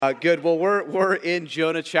Good. Well, we're in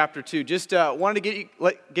Jonah chapter 2. Just wanted to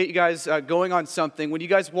get you guys going on something. When you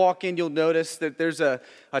guys walk in, you'll notice that there's a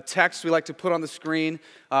text we like to put on the screen.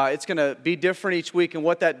 It's going to be different each week, and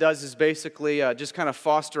what that does is basically just kind of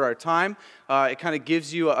foster our time. It kind of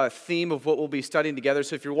gives you a theme of what we'll be studying together.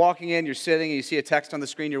 So if you're walking in, you're sitting, and you see a text on the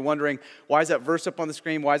screen, you're wondering, why is that verse up on the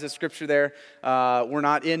screen? Why is that scripture there? We're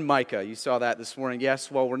not in Micah. You saw that this morning. Yes,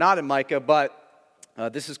 well, we're not in Micah, but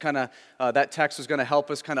this is kind of, that text is going to help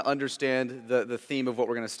us kind of understand the theme of what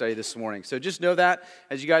we're going to study this morning. So just know that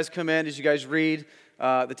as you guys come in, as you guys read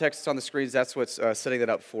the text that's on the screens, that's what's setting that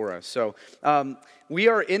up for us. So we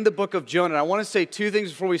are in the book of Jonah. And I want to say two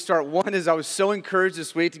things before we start. One is I was so encouraged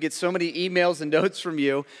this week to get so many emails and notes from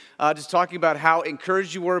you, just talking about how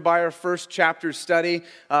encouraged you were by our first chapter study,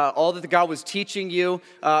 all that God was teaching you,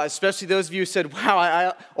 especially those of you who said, wow,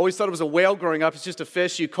 I always thought it was a whale growing up. It's just a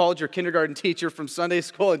fish. You called your kindergarten teacher from Sunday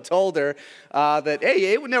school and told her that,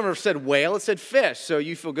 hey, it would never have said whale, it said fish. So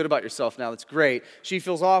you feel good about yourself now. That's great. She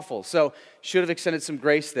feels awful. So should have extended some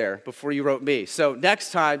grace there before you wrote me. So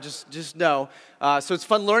next time, just know. So it's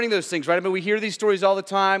fun learning those things, right? I mean, we hear these stories all the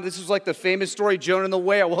time. This is like the famous story, Jonah and the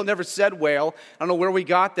whale. Well, it never said whale. I don't know where we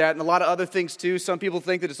got that, and a lot of other things too. Some people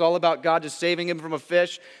think that it's all about God just saving him from a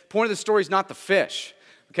fish. The point of the story is not the fish.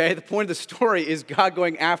 Okay, the point of the story is God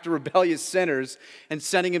going after rebellious sinners and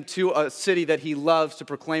sending him to a city that he loves to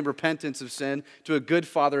proclaim repentance of sin, to a good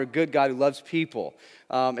father, a good God who loves people.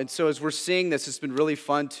 And so as we're seeing this, it's been really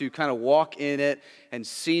fun to kind of walk in it and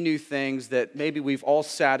see new things that maybe we've all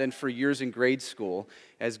sat in for years in grade school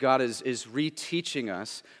as God is reteaching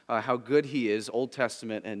us how good he is, Old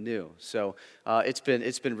Testament and New. So it's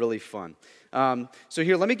been really fun. So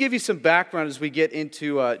here, let me give you some background as we get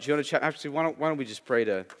into Jonah chapter. Actually, why don't we just pray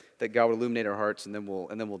that God will illuminate our hearts, and then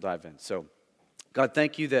we'll dive in. So, God,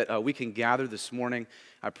 thank you that we can gather this morning.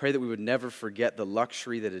 I pray that we would never forget the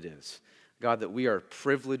luxury that it is, God, that we are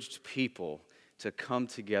privileged people to come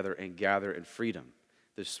together and gather in freedom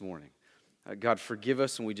this morning. God, forgive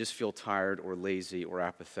us when we just feel tired or lazy or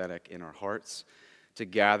apathetic in our hearts to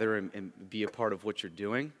gather and be a part of what you're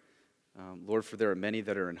doing. Lord, for there are many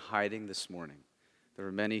that are in hiding this morning. There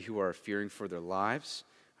are many who are fearing for their lives.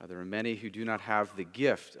 There are many who do not have the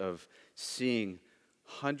gift of seeing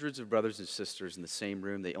hundreds of brothers and sisters in the same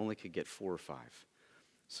room. They only could get 4 or 5.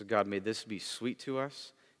 So God, may this be sweet to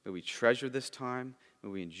us. May we treasure this time. May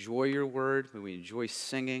we enjoy your word. May we enjoy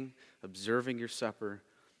singing, observing your supper.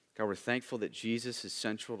 God, we're thankful that Jesus is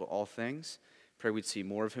central to all things. Pray we'd see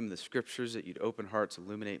more of him in the scriptures, that you'd open hearts,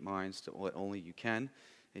 illuminate minds to what only you can.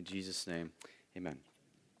 In Jesus' name, amen.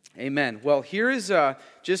 Amen. Well, here is,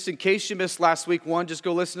 just in case you missed last week, one, just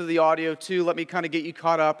go listen to the audio. Two, let me kind of get you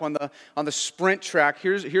caught up on the sprint track.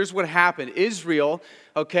 Here's what happened. Israel,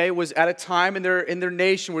 okay, was at a time in their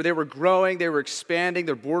nation where they were growing, they were expanding,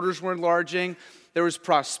 their borders were enlarging. There was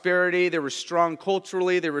prosperity, they were strong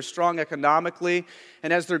culturally, they were strong economically.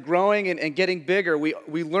 And as they're growing and getting bigger, we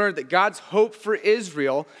learned that God's hope for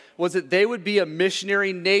Israel was that they would be a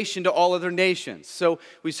missionary nation to all other nations. So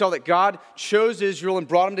we saw that God chose Israel and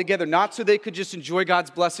brought them together, not so they could just enjoy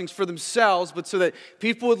God's blessings for themselves, but so that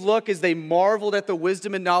people would look as they marveled at the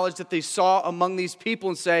wisdom and knowledge that they saw among these people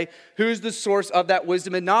and say, who's the source of that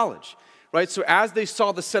wisdom and knowledge? Right, so as they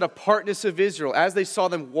saw the set apartness of Israel, as they saw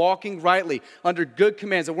them walking rightly under good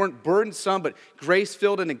commands that weren't burdensome but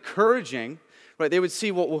grace-filled and encouraging, right, they would see,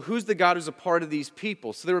 well, who's the God who's a part of these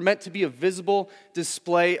people? So they were meant to be a visible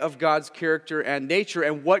display of God's character and nature.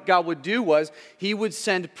 And what God would do was he would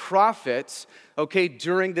send prophets, okay,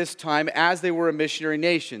 during this time as they were a missionary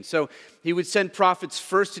nation. So he would send prophets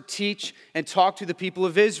first to teach and talk to the people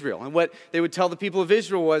of Israel. And what they would tell the people of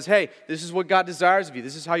Israel was, hey, this is what God desires of you.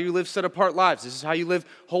 This is how you live set-apart lives. This is how you live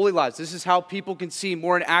holy lives. This is how people can see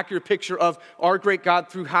more an accurate picture of our great God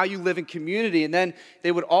through how you live in community. And then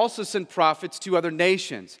they would also send prophets to other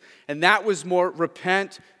nations. And that was more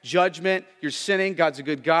repent, judgment, you're sinning, God's a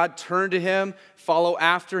good God, turn to him, follow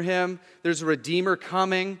after him. There's a Redeemer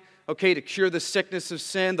coming, okay, to cure the sickness of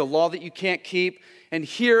sin, the law that you can't keep. And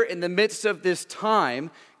here in the midst of this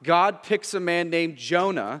time, God picks a man named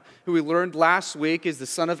Jonah, who we learned last week is the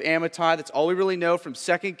son of Amittai. That's all we really know from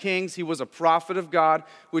 2 Kings. He was a prophet of God,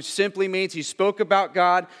 which simply means he spoke about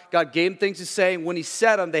God. God gave him things to say, and when he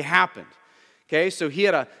said them, they happened. Okay, so he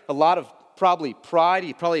had a lot of probably pride.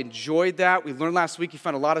 He probably enjoyed that. We learned last week he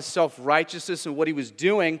found a lot of self-righteousness in what he was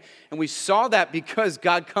doing, and we saw that because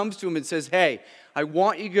God comes to him and says, hey, I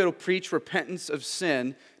want you to go to preach repentance of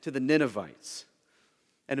sin to the Ninevites.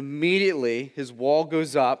 And immediately his wall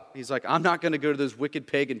goes up. He's like, I'm not going to go to those wicked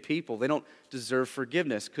pagan people. They don't deserve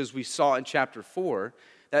forgiveness, because we saw in chapter 4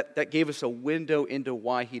 that gave us a window into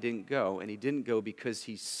why he didn't go. And he didn't go because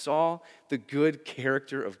he saw the good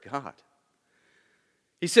character of God.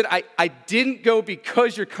 He said, I didn't go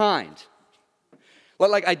because you're kind.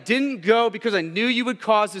 Like, I didn't go because I knew you would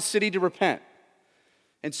cause the city to repent.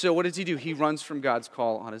 And so what does he do? He runs from God's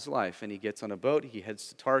call on his life, and he gets on a boat, he heads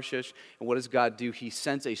to Tarshish, and what does God do? He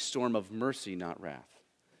sends a storm of mercy, not wrath.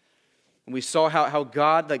 And we saw how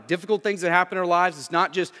God, like difficult things that happen in our lives, is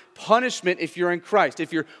not just punishment if you're in Christ.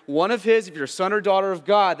 If you're one of his, if you're a son or daughter of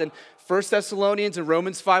God, then 1 Thessalonians and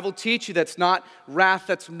Romans 5 will teach you that's not wrath,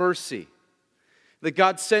 that's mercy. That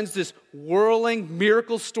God sends this whirling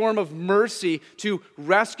miracle storm of mercy to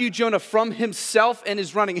rescue Jonah from himself and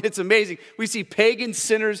his running. It's amazing. We see pagan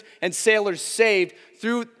sinners and sailors saved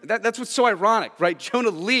through, that's what's so ironic, right?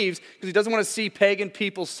 Jonah leaves because he doesn't want to see pagan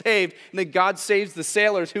people saved, and then God saves the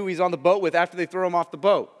sailors who he's on the boat with after they throw him off the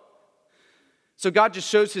boat. So God just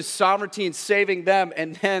shows his sovereignty in saving them,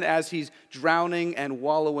 and then as he's drowning and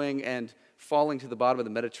wallowing and falling to the bottom of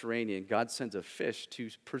the Mediterranean, God sends a fish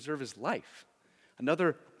to preserve his life.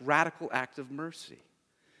 Another radical act of mercy.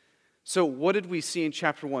 So what did we see in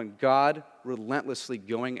chapter 1? God relentlessly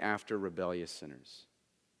going after rebellious sinners.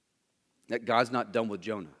 That God's not done with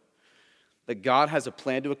Jonah. That God has a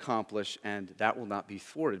plan to accomplish, and that will not be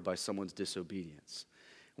thwarted by someone's disobedience.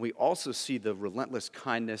 We also see the relentless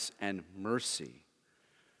kindness and mercy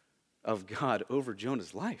of God over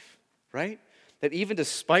Jonah's life, right? That even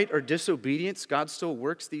despite our disobedience, God still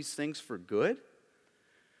works these things for good.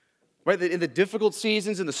 Right, that in the difficult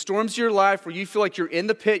seasons, in the storms of your life where you feel like you're in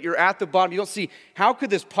the pit, you're at the bottom, you don't see, how could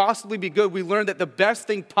this possibly be good? We learned that the best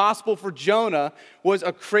thing possible for Jonah was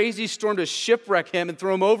a crazy storm to shipwreck him and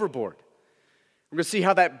throw him overboard. We're going to see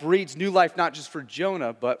how that breeds new life, not just for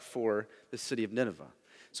Jonah, but for the city of Nineveh.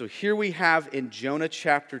 So here we have in Jonah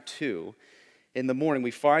chapter 2, in the morning, we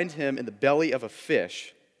find him in the belly of a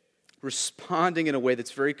fish, responding in a way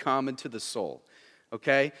that's very common to the soul.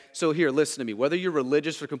 Okay? So here, listen to me. Whether you're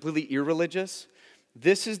religious or completely irreligious,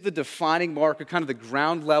 this is the defining mark or kind of the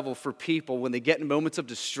ground level for people when they get in moments of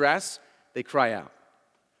distress, they cry out.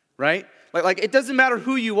 Right? Like it doesn't matter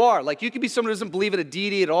who you are. Like you could be someone who doesn't believe in a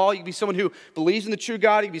deity at all. You can be someone who believes in the true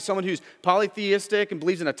God. You can be someone who's polytheistic and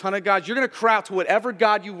believes in a ton of gods. You're going to cry out to whatever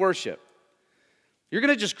God you worship. You're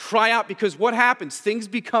going to just cry out because what happens? Things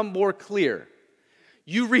become more clear.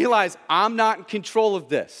 You realize I'm not in control of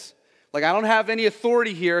this. Like, I don't have any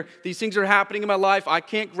authority here. These things are happening in my life. I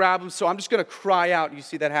can't grab them, so I'm just going to cry out. You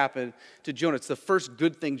see that happen to Jonah. It's the first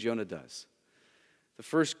good thing Jonah does. The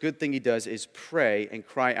first good thing he does is pray and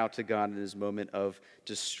cry out to God in his moment of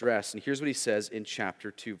distress. And here's what he says in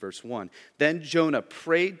chapter 2, verse 1. Then Jonah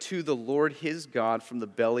prayed to the Lord his God from the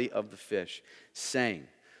belly of the fish, saying,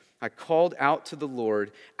 I called out to the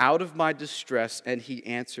Lord out of my distress, and he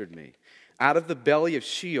answered me. Out of the belly of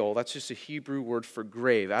Sheol, that's just a Hebrew word for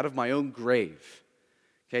grave, out of my own grave.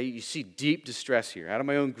 Okay, you see deep distress here. Out of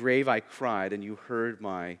my own grave I cried, and you heard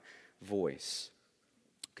my voice.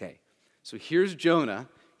 Okay, so here's Jonah.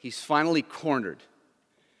 He's finally cornered.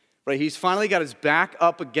 Right, he's finally got his back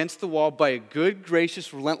up against the wall by a good,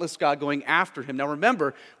 gracious, relentless God going after him. Now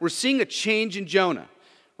remember, we're seeing a change in Jonah.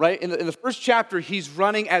 Right? In the first chapter, he's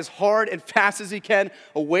running as hard and fast as he can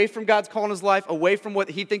away from God's call in his life, away from what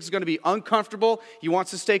he thinks is going to be uncomfortable. He wants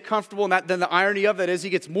to stay comfortable, and then the irony of that is he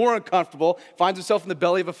gets more uncomfortable, finds himself in the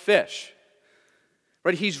belly of a fish.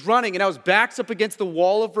 Right? He's running, and now his back's up against the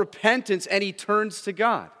wall of repentance, and he turns to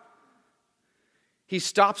God. He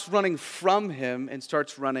stops running from him and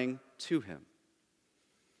starts running to him.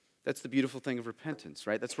 That's the beautiful thing of repentance,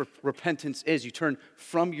 right? That's what repentance is. You turn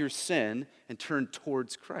from your sin and turn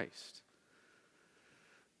towards Christ.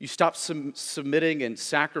 You stop submitting and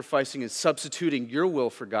sacrificing and substituting your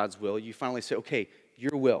will for God's will. You finally say, okay,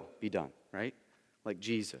 your will be done, right? Like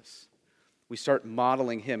Jesus. We start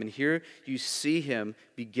modeling him. And here you see him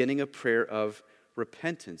beginning a prayer of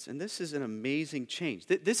repentance. And this is an amazing change.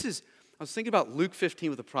 I was thinking about Luke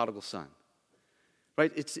 15 with the prodigal son.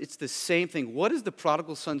 Right? It's the same thing. What does the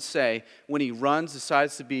prodigal son say when he runs,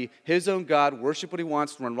 decides to be his own God, worship what he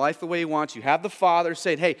wants, run life the way he wants? You have the father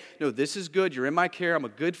saying, hey, no, this is good. You're in my care. I'm a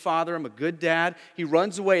good father. I'm a good dad. He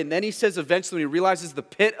runs away, and then he says eventually when he realizes the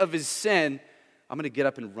pit of his sin, I'm going to get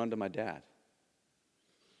up and run to my dad.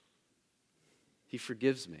 He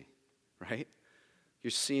forgives me, right?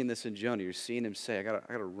 You're seeing this in Jonah. You're seeing him say, I got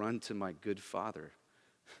to run to my good father.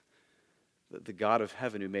 The God of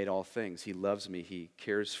heaven who made all things. He loves me. He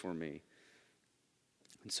cares for me.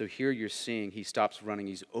 And so here you're seeing he stops running.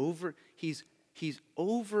 He's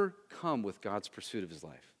overcome with God's pursuit of his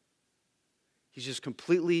life. He's just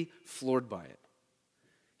completely floored by it.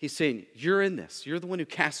 He's saying, you're in this. You're the one who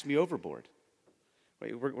cast me overboard.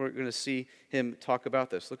 Right? We're going to see him talk about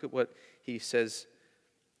this. Look at what he says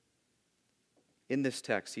in this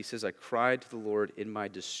text. He says, I cried to the Lord in my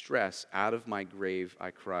distress. Out of my grave I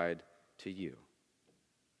cried to you.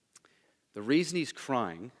 The reason he's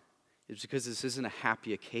crying is because this isn't a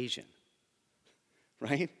happy occasion.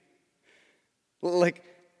 Right? Like,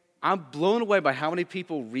 I'm blown away by how many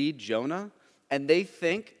people read Jonah and they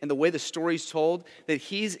think, and the way the story's told, that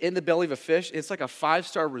he's in the belly of a fish. It's like a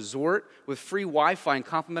 5-star resort with free Wi-Fi and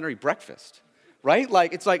complimentary breakfast, right?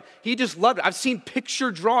 Like, it's like he just loved it. I've seen picture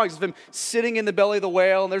drawings of him sitting in the belly of the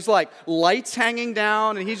whale, and there's like lights hanging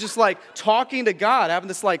down, and he's just like talking to God, having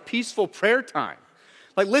this like peaceful prayer time.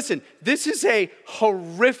 Like, listen, this is a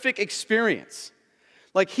horrific experience.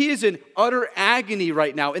 Like, he is in utter agony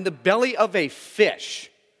right now in the belly of a fish.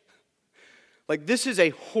 Like, this is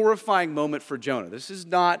a horrifying moment for Jonah. This is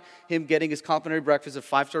not him getting his complimentary breakfast at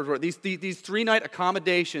 5-star resort. These 3-night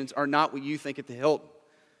accommodations are not what you think at the Hilton,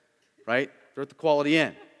 right? They're at the Quality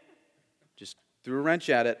Inn. Just threw a wrench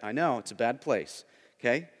at it. I know, it's a bad place,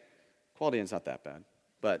 okay? Quality Inn's not that bad,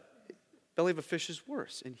 but belly of a fish is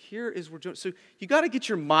worse. And here is where Jonah, so you got to get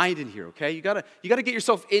your mind in here, okay? You got to get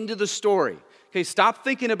yourself into the story. Okay, stop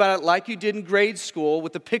thinking about it like you did in grade school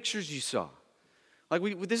with the pictures you saw. Like,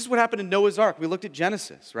 this is what happened in Noah's Ark. We looked at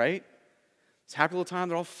Genesis, right? It's a happy little time.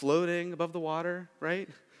 They're all floating above the water, right?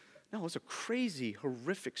 No, it was a crazy,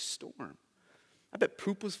 horrific storm. I bet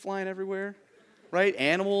poop was flying everywhere, right?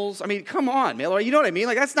 Animals. I mean, come on, man. You know what I mean?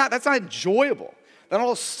 Like, that's not enjoyable. They're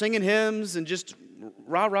all singing hymns and just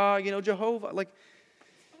rah-rah, Jehovah. Like,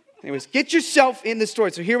 anyways, get yourself in the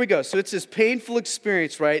story. So here we go. So it's this painful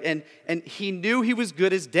experience, right? And he knew he was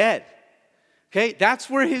good as dead. Okay, that's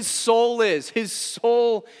where his soul is. His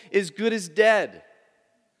soul is good as dead.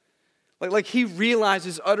 Like he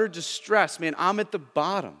realizes utter distress. Man, I'm at the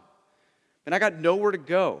bottom. And I got nowhere to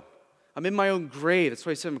go. I'm in my own grave. That's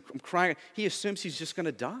why he said I'm crying. He assumes he's just going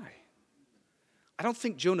to die. I don't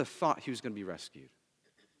think Jonah thought he was going to be rescued.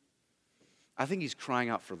 I think he's crying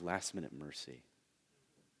out for last-minute mercy.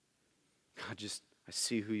 God, I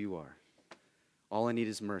see who you are. All I need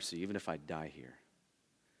is mercy, even if I die here.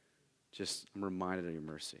 I'm reminded of your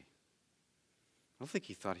mercy. I don't think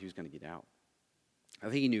he thought he was going to get out. I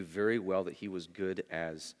think he knew very well that he was good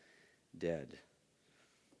as dead.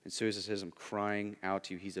 And so as it says, I'm crying out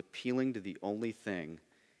to you. He's appealing to the only thing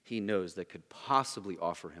he knows that could possibly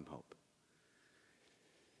offer him hope.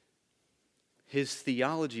 His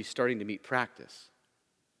theology is starting to meet practice.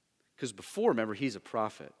 Because before, remember, he's a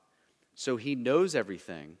prophet. So he knows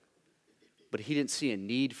everything, but he didn't see a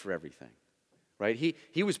need for everything. Right?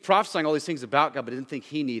 He was prophesying all these things about God, but didn't think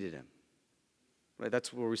he needed him. Right?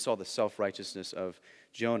 That's where we saw the self-righteousness of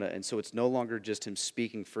Jonah. And so it's no longer just him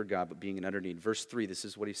speaking for God, but being an utter need. Verse 3, this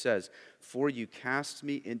is what he says. For you cast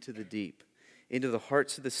me into the deep, into the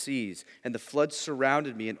hearts of the seas, and the floods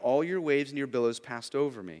surrounded me, and all your waves and your billows passed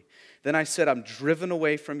over me. Then I said, I'm driven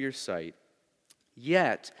away from your sight,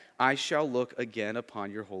 yet I shall look again upon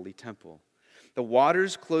your holy temple. The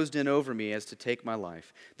waters closed in over me as to take my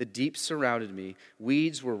life. The deep surrounded me.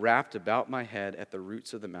 Weeds were wrapped about my head at the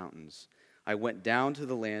roots of the mountains. I went down to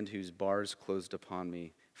the land whose bars closed upon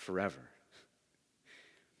me forever.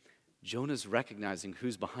 Jonah's recognizing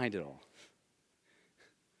who's behind it all.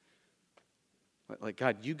 Like,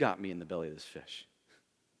 God, you got me in the belly of this fish.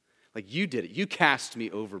 Like, you did it. You cast me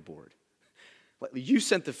overboard. Like, you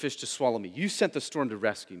sent the fish to swallow me. You sent the storm to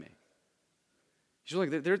rescue me. He's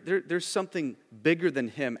like, there's something bigger than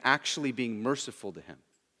him actually being merciful to him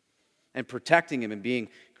and protecting him and being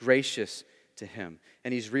gracious to him.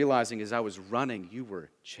 And he's realizing as I was running, you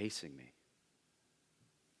were chasing me.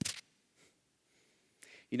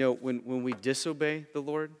 When we disobey the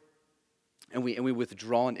Lord and we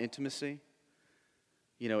withdraw in intimacy,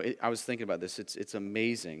 I was thinking about this. It's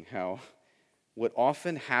amazing how what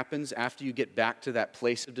often happens after you get back to that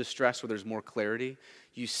place of distress where there's more clarity,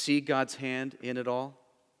 you see God's hand in it all,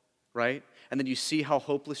 right? And then you see how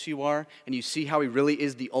hopeless you are, and you see how he really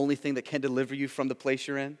is the only thing that can deliver you from the place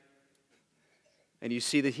you're in. And you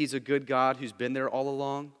see that he's a good God who's been there all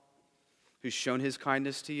along, who's shown his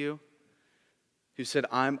kindness to you, who said,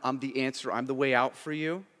 I'm the answer, I'm the way out for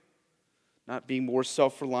you, not being more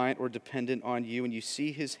self-reliant or dependent on you, and you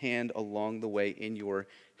see his hand along the way in your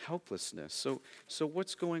helplessness. So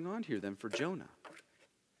what's going on here then for Jonah?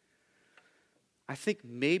 I think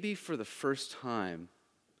maybe for the first time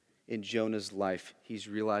in Jonah's life, he's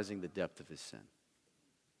realizing the depth of his sin.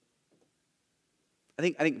 I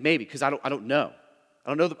think maybe, because I don't know.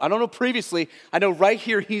 I don't know previously. I know right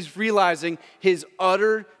here he's realizing his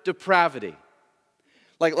utter depravity.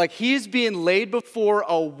 Like he is being laid before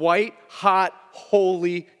a white, hot,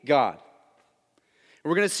 holy God. And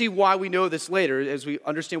we're going to see why we know this later as we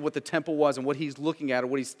understand what the temple was and what he's looking at or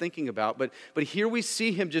what he's thinking about. But here we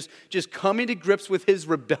see him just coming to grips with his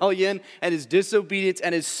rebellion and his disobedience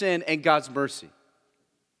and his sin and God's mercy.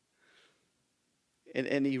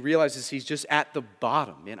 And he realizes he's just at the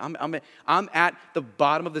bottom, man. I'm at the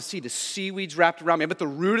bottom of the sea. The seaweed's wrapped around me. I'm at the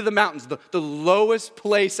root of the mountains, the lowest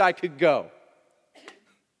place I could go.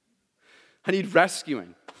 I need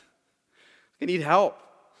rescuing. I need help.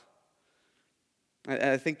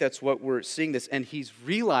 And I think that's what we're seeing this. And he's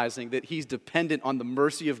realizing that he's dependent on the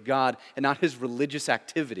mercy of God and not his religious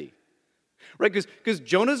activity. Right? Because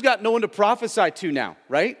Jonah's got no one to prophesy to now,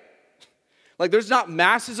 right? Like there's not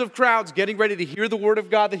masses of crowds getting ready to hear the word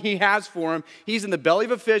of God that he has for him. He's in the belly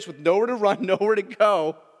of a fish with nowhere to run, nowhere to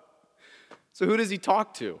go. So who does he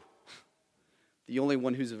talk to? The only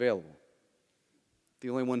one who's available. The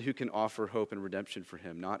only one who can offer hope and redemption for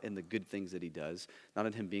him, not in the good things that he does, not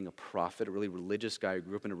in him being a prophet, a really religious guy who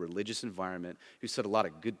grew up in a religious environment, who said a lot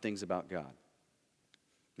of good things about God.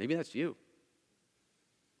 Maybe that's you.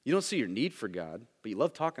 You don't see your need for God, but you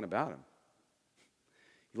love talking about him.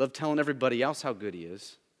 You love telling everybody else how good he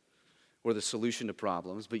is or the solution to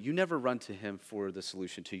problems, but you never run to him for the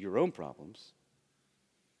solution to your own problems.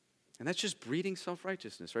 And that's just breeding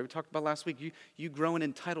self-righteousness, right? We talked about last week, you grow in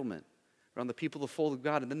entitlement around the people of the fold of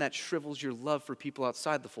God, and then that shrivels your love for people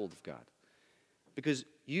outside the fold of God. Because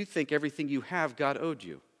you think everything you have, God owed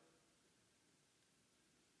you.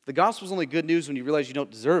 The gospel's only good news when you realize you don't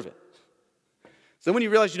deserve it. So when you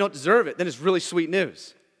realize you don't deserve it, then it's really sweet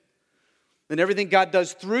news. Then everything God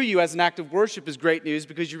does through you as an act of worship is great news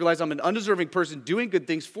because you realize I'm an undeserving person doing good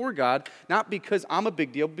things for God, not because I'm a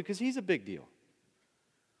big deal, but because he's a big deal.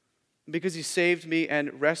 Because he saved me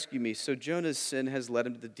and rescued me. So Jonah's sin has led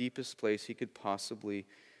him to the deepest place he could possibly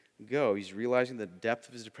go. He's realizing the depth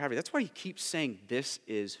of his depravity. That's why he keeps saying, this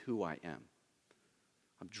is who I am.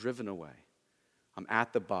 I'm driven away. I'm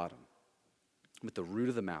at the bottom. I'm at the root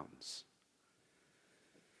of the mountains.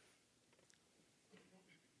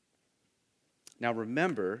 Now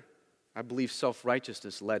remember, I believe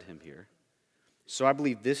self-righteousness led him here. So I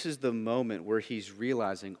believe this is the moment where he's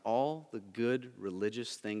realizing all the good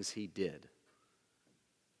religious things he did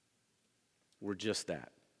were just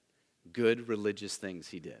that. Good religious things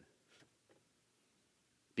he did.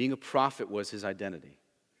 Being a prophet was his identity,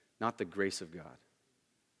 not the grace of God,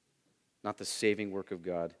 not the saving work of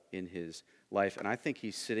God in his life. And I think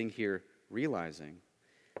he's sitting here realizing,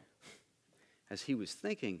 as he was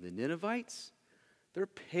thinking, the Ninevites, they're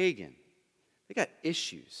pagan. They got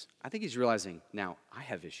issues. I think he's realizing, now, I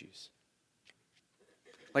have issues.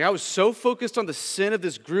 Like I was so focused on the sin of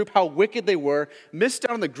this group, how wicked they were, missed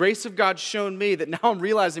out on the grace of God shown me, that now I'm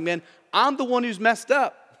realizing, man, I'm the one who's messed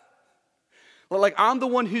up. Like I'm the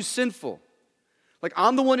one who's sinful. Like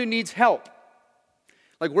I'm the one who needs help.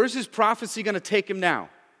 Like where's his prophecy going to take him now?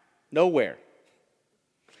 Nowhere.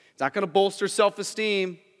 It's not going to bolster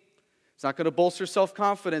self-esteem. It's not going to bolster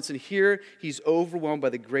self-confidence. And here he's overwhelmed by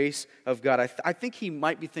the grace of God. I think he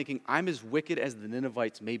might be thinking, I'm as wicked as the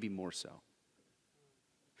Ninevites, maybe more so.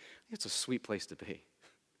 It's a sweet place to be.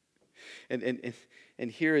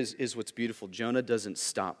 And here is what's beautiful. Jonah doesn't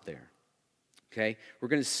stop there. Okay? We're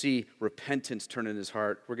going to see repentance turn in his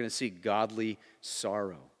heart. We're going to see godly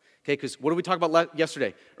sorrow. Okay, because what did we talk about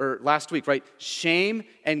yesterday or last week, right? Shame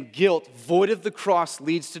and guilt void of the cross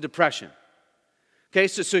leads to depression. Okay,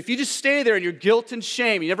 so if you just stay there in your guilt and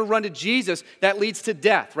shame, you never run to Jesus, that leads to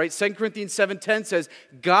death, right? 2 Corinthians 7:10 says,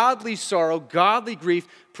 godly sorrow, godly grief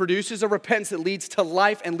produces a repentance that leads to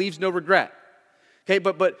life and leaves no regret. Okay,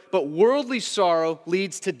 but worldly sorrow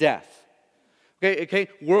leads to death. Okay,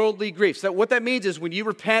 worldly grief. So what that means is when you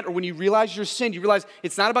repent or when you realize your sin, you realize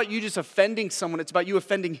it's not about you just offending someone, it's about you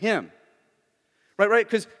offending him. Right?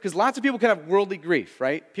 Because lots of people can have worldly grief,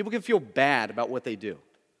 right? People can feel bad about what they do.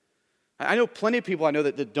 I know plenty of people I know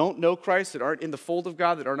that don't know Christ, that aren't in the fold of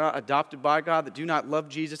God, that are not adopted by God, that do not love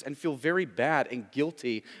Jesus, and feel very bad and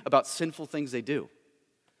guilty about sinful things they do.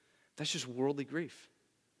 That's just worldly grief.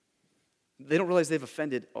 They don't realize they've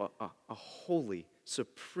offended a holy,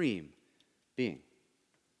 supreme being.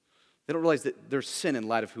 They don't realize that there's sin in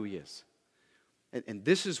light of who he is. And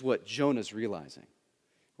this is what Jonah's realizing.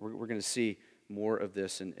 We're going to see more of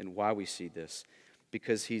this and why we see this.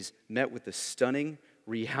 Because he's met with the stunning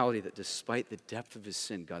reality that despite the depth of his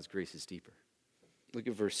sin, God's grace is deeper. Look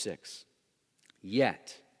at verse 6.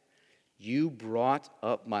 Yet you brought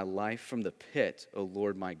up my life from the pit, O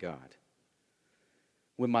Lord my God.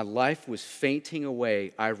 When my life was fainting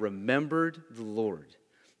away, I remembered the Lord,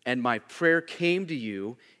 and my prayer came to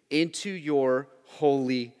you into your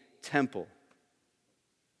holy temple.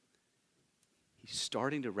 He's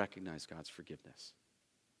starting to recognize God's forgiveness.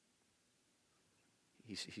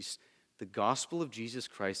 The gospel of Jesus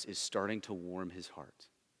Christ is starting to warm his heart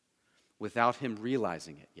without him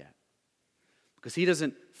realizing it yet. Because he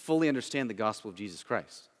doesn't fully understand the gospel of Jesus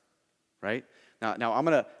Christ, right? Now I'm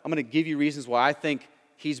gonna give you reasons why I think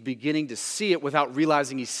he's beginning to see it without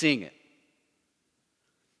realizing he's seeing it.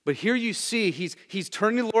 But here you see, he's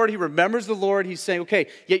turning to the Lord, he remembers the Lord, he's saying, okay,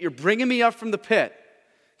 yet you're bringing me up from the pit.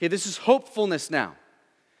 Okay, this is hopefulness now.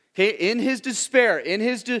 Okay, in his despair, in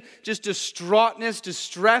his just distraughtness,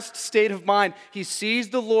 distressed state of mind, he sees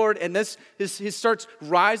the Lord, and he starts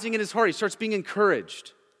rising in his heart. He starts being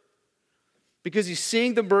encouraged because he's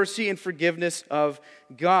seeing the mercy and forgiveness of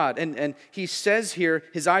God. And he says here,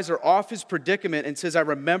 his eyes are off his predicament and says, I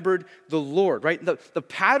remembered the Lord, right? The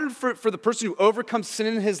pattern for the person who overcomes sin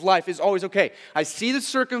in his life is always, okay, I see the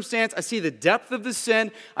circumstance, I see the depth of the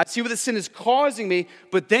sin, I see what the sin is causing me,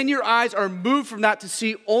 but then your eyes are moved from that to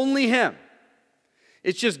see only him.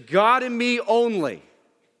 It's just God and me only.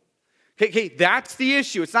 Okay, that's the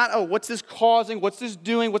issue. It's not, what's this causing? What's this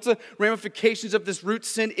doing? What's the ramifications of this root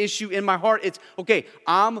sin issue in my heart? It's, okay,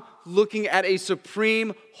 I'm looking at a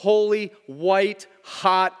supreme, holy, white,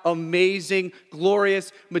 hot, amazing,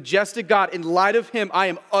 glorious, majestic God. In light of him, I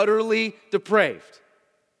am utterly depraved.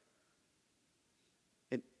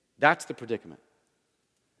 And that's the predicament.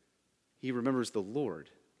 He remembers the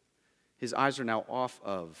Lord. His eyes are now off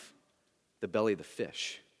of the belly of the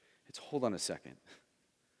fish. It's, hold on a second.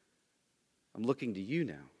 I'm looking to you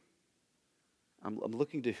now. I'm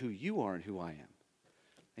looking to who you are and who I am.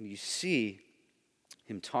 And you see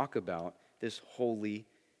him talk about this holy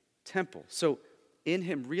temple. So in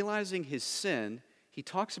him realizing his sin, he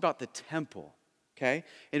talks about the temple, okay?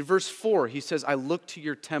 In verse 4, he says, I look to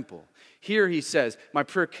your temple. Here he says, my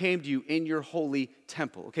prayer came to you in your holy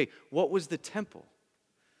temple. Okay, what was the temple?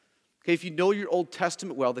 Okay, if you know your Old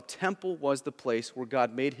Testament well, the temple was the place where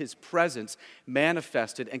God made his presence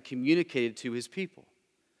manifested and communicated to his people.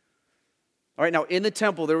 All right, now in the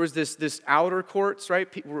temple, there was this outer courts, right,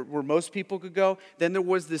 where most people could go. Then there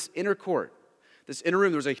was this inner court, this inner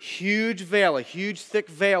room. There was a huge veil, a huge thick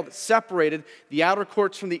veil that separated the outer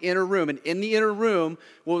courts from the inner room. And in the inner room,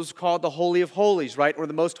 what was called the Holy of Holies, right, or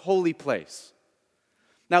the most holy place.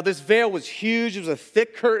 Now, this veil was huge. It was a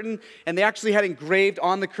thick curtain, and they actually had engraved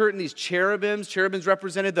on the curtain these cherubims. Cherubims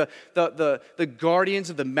represented the guardians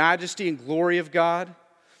of the majesty and glory of God.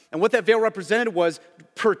 And what that veil represented was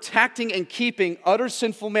protecting and keeping utter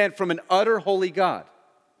sinful man from an utter holy God.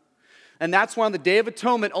 And that's why on the Day of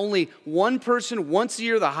Atonement, only one person once a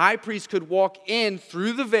year, the high priest, could walk in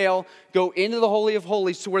through the veil, go into the Holy of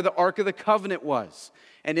Holies to where the Ark of the Covenant was.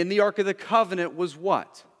 And in the Ark of the Covenant was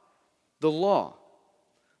what? The law,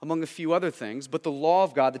 among a few other things, but the law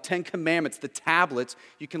of God, the Ten Commandments, the tablets,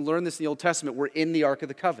 you can learn this in the Old Testament, were in the Ark of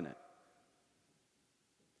the Covenant.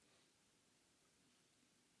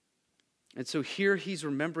 And so here he's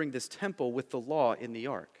remembering this temple with the law in the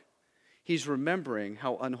Ark. He's remembering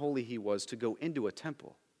how unholy he was to go into a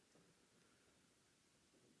temple.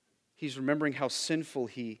 He's remembering how sinful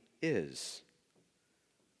he is.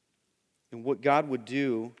 And what God would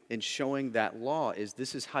do in showing that law is,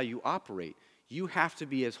 this is how you operate. You have to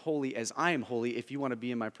be as holy as I am holy if you want to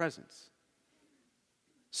be in my presence.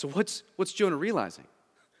 So what's Jonah realizing?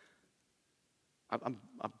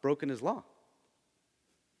 I've broken his law.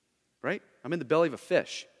 Right? I'm in the belly of a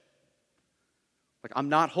fish. Like, I'm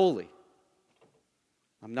not holy.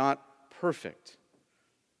 I'm not perfect.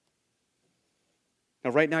 Now,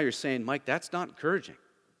 right now you're saying, Mike, that's not encouraging.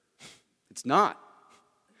 It's not.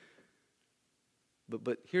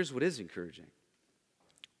 But here's what is encouraging.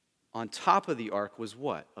 On top of the ark was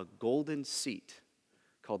what? A golden seat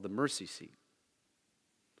called the mercy seat.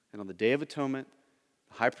 And on the Day of Atonement,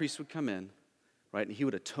 the high priest would come in, right, and he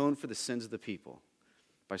would atone for the sins of the people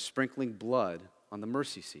by sprinkling blood on the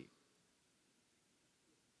mercy seat.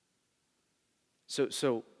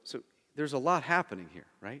 So there's a lot happening here,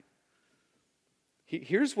 right?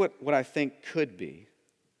 Here's what I think could be.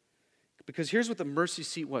 Because here's what the mercy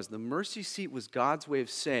seat was. The mercy seat was God's way of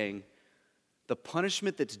saying, the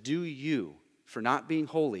punishment that's due you for not being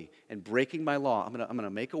holy and breaking my law, I'm going to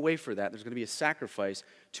make a way for that. There's going to be a sacrifice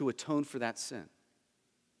to atone for that sin.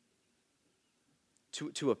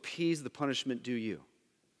 To appease the punishment due you.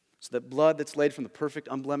 So that blood that's laid from the perfect,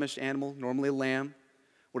 unblemished animal, normally a lamb,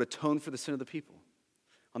 would atone for the sin of the people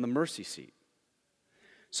on the mercy seat.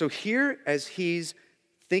 So here, as he's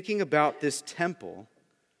thinking about this temple,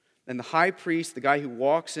 and the high priest, the guy who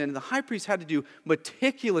walks in, the high priest had to do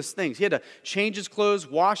meticulous things. He had to change his clothes,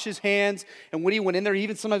 wash his hands, and when he went in there, he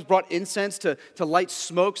even sometimes brought incense to light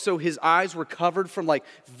smoke so his eyes were covered from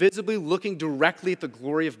visibly looking directly at the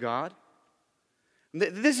glory of God.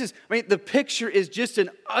 The picture is just an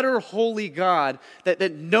utter holy God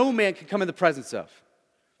that no man can come in the presence of,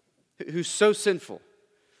 who's so sinful.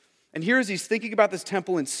 And here as he's thinking about this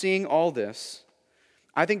temple and seeing all this,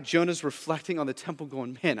 I think Jonah's reflecting on the temple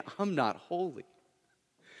going, man, I'm not holy.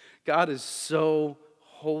 God is so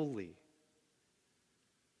holy.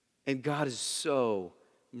 And God is so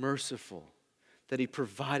merciful that he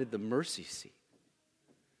provided the mercy seat.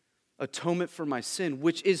 Atonement for my sin,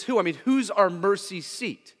 which is who? Who's our mercy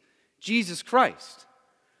seat? Jesus Christ.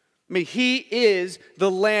 He is the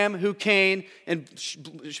Lamb who came and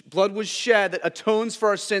blood was shed that atones for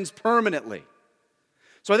our sins permanently.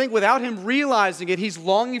 So I think without him realizing it, he's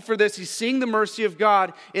longing for this. He's seeing the mercy of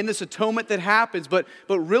God in this atonement that happens. But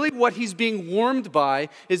really what he's being warmed by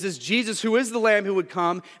is this Jesus who is the Lamb who would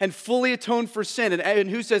come and fully atone for sin. And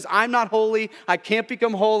who says, I'm not holy, I can't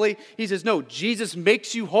become holy. He says, no, Jesus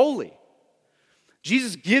makes you holy.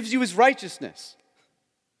 Jesus gives you his righteousness.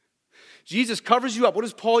 Jesus covers you up. What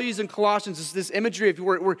does Paul use in Colossians? It's this imagery of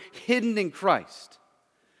we're hidden in Christ,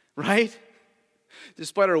 right?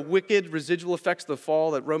 Despite our wicked residual effects of the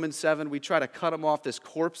fall at Romans 7, we try to cut them off, this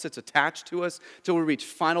corpse that's attached to us till we reach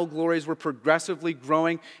final glories. We're progressively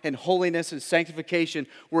growing in holiness and sanctification.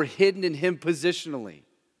 We're hidden in him positionally.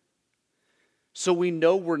 So we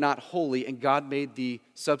know we're not holy, and God made the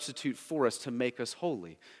substitute for us to make us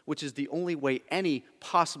holy, which is the only way any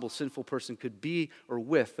possible sinful person could be or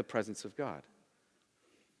with the presence of God.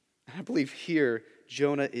 And I believe here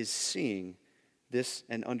Jonah is seeing this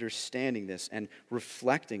and understanding this and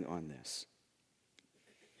reflecting on this.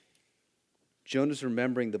 Jonah's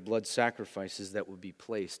remembering the blood sacrifices that would be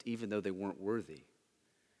placed even though they weren't worthy.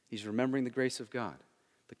 He's remembering the grace of God,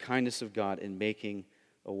 the kindness of God in making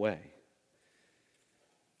a way.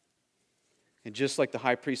 And just like the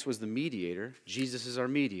high priest was the mediator, Jesus is our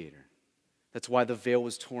mediator. That's why the veil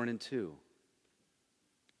was torn in two.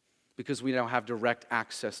 Because we now have direct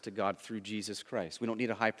access to God through Jesus Christ. We don't need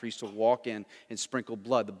a high priest to walk in and sprinkle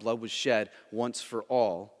blood. The blood was shed once for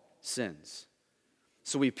all sins.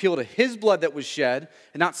 So we appeal to his blood that was shed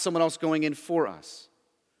and not someone else going in for us.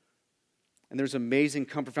 And there's amazing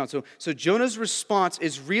comfort found. So Jonah's response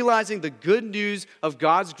is realizing the good news of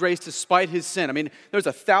God's grace despite his sin. There's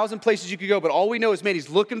 1,000 places you could go, but all we know is, he's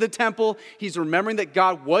looking at the temple. He's remembering that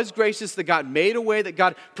God was gracious, that God made a way, that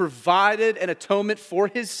God provided an atonement for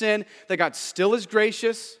his sin, that God still is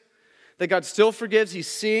gracious, that God still forgives. He's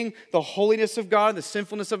seeing the holiness of God and the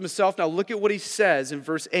sinfulness of himself. Now look at what he says in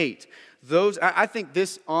verse 8. I think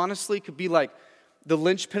this honestly could be like the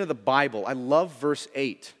linchpin of the Bible. I love verse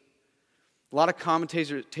 8. A lot of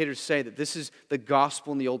commentators say that this is the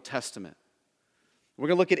gospel in the Old Testament. We're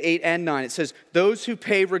going to look at 8 and 9. It says, those who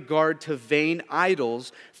pay regard to vain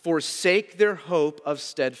idols forsake their hope of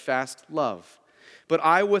steadfast love. But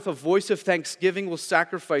I, with a voice of thanksgiving, will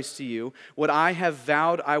sacrifice to you. What I have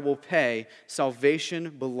vowed I will pay. Salvation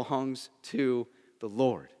belongs to the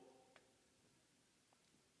Lord.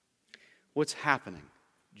 What's happening?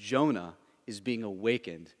 Jonah is being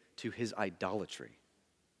awakened to his idolatry.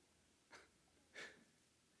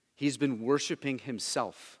 He's been worshiping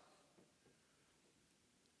himself.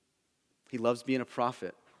 He loves being a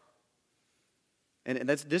prophet. And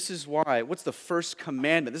this is why, what's the first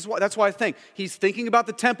commandment? That's why I think he's thinking about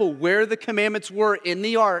the temple, where the commandments were in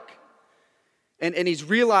the ark, and he's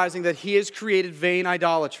realizing that he has created vain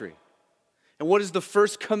idolatry. And what is the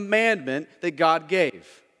first commandment that God gave?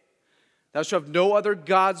 Thou shalt have no other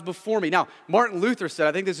gods before me. Now, Martin Luther said,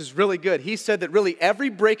 I think this is really good. He said that really every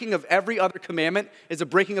breaking of every other commandment is a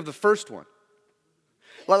breaking of the first one.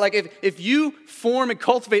 Like if you form and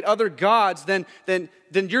cultivate other gods, then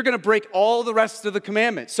you're going to break all the rest of the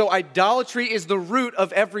commandments. So idolatry is the root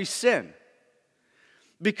of every sin.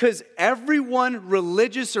 Because everyone,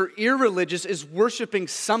 religious or irreligious, is worshiping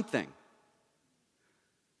something.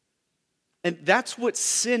 And that's what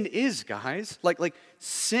sin is, guys. Like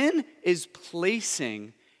sin is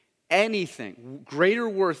placing anything, greater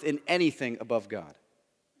worth in anything above God.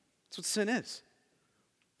 That's what sin is.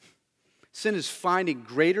 Sin is finding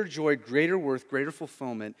greater joy, greater worth, greater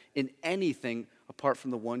fulfillment in anything apart from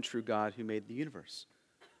the one true God who made the universe.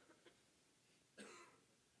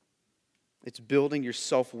 It's building your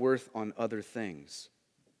self-worth on other things.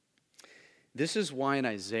 This is why in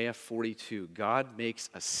Isaiah 42, God makes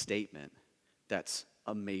a statement that's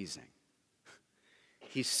amazing.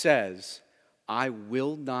 He says, I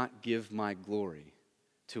will not give my glory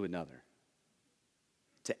to another,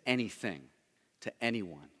 to anything, to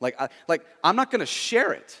anyone. Like I'm not going to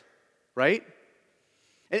share it, right?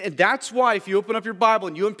 And that's why if you open up your Bible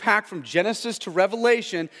and you unpack from Genesis to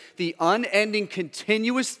Revelation, the unending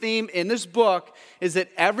continuous theme in this book is that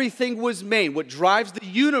everything was made. What drives the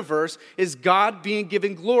universe is God being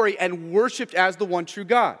given glory and worshiped as the one true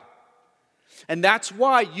God. And that's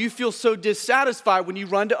why you feel so dissatisfied when you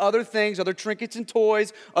run to other things, other trinkets and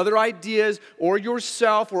toys, other ideas, or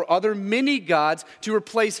yourself, or other mini-gods to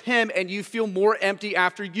replace Him, and you feel more empty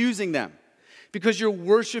after using them. Because you're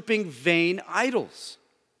worshiping vain idols.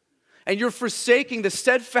 And you're forsaking the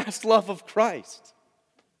steadfast love of Christ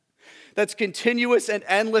that's continuous and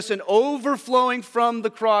endless and overflowing from the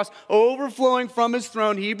cross, overflowing from His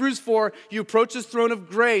throne. Hebrews 4, you approach His throne of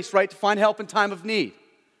grace, right, to find help in time of need.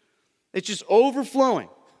 It's just overflowing.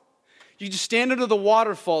 You just stand under the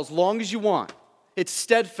waterfall as long as you want. It's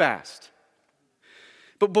steadfast.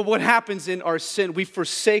 But what happens in our sin, we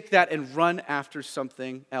forsake that and run after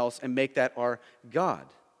something else and make that our God.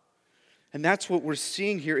 And that's what we're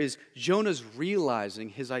seeing here is Jonah's realizing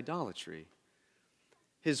his idolatry,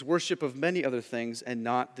 his worship of many other things and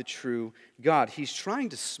not the true God. He's trying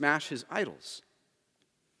to smash his idols.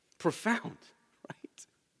 Profound, right?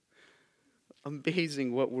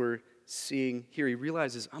 Amazing what we're seeing here. He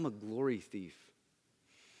realizes, I'm a glory thief.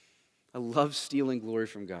 I love stealing glory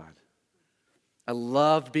from God. I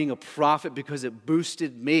loved being a prophet because it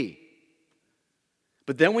boosted me.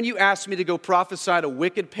 But then when you asked me to go prophesy to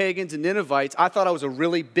wicked pagans and Ninevites, I thought I was a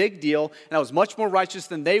really big deal, and I was much more righteous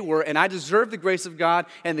than they were, and I deserved the grace of God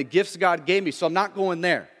and the gifts God gave me, so I'm not going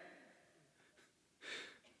there.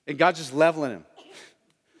 And God's just leveling him.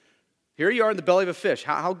 Here you are in the belly of a fish.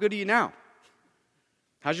 How good are you now?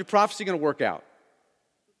 How's your prophecy going to work out?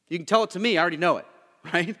 You can tell it to me. I already know it,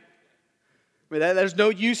 right? I mean, there's no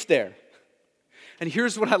use there. And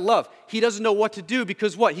here's what I love. He doesn't know what to do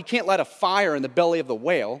because what? He can't light a fire in the belly of the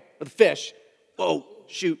whale, or the fish. Whoa,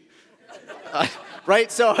 shoot.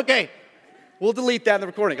 Right? So, okay. We'll delete that in the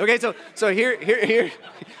recording. Okay, so here's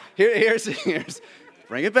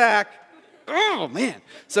bring it back. Oh, man.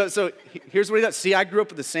 So here's what he does. See, I grew up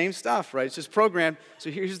with the same stuff, right? It's just programmed.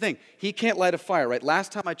 So here's the thing. He can't light a fire, right?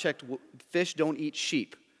 Last time I checked, fish don't eat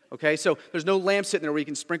sheep. Okay, so there's no lamb sitting there where you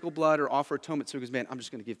can sprinkle blood or offer atonement. So he goes, man, I'm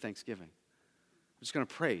just going to give thanksgiving. I'm just going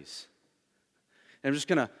to praise. And I'm just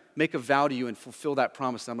going to make a vow to you and fulfill that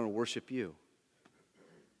promise that I'm going to worship you.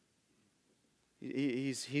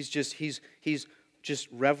 He's just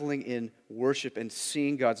reveling in worship and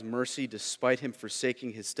seeing God's mercy despite him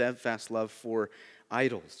forsaking his steadfast love for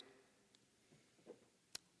idols.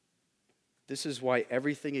 This is why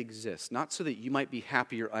everything exists, not so that you might be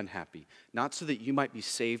happy or unhappy, not so that you might be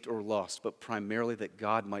saved or lost, but primarily that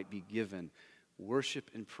God might be given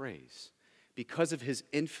worship and praise because of his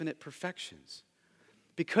infinite perfections,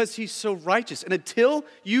 because he's so righteous. And until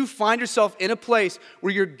you find yourself in a place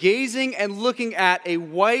where you're gazing and looking at a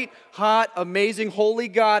white, hot, amazing, holy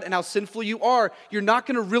God and how sinful you are, you're not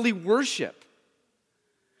going to really worship.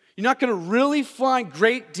 You're not going to really find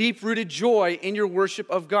great, deep-rooted joy in your worship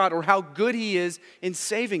of God or how good he is in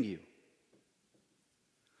saving you.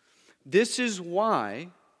 This is why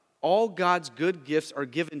all God's good gifts are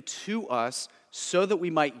given to us so that we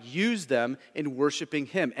might use them in worshiping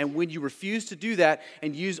him. And when you refuse to do that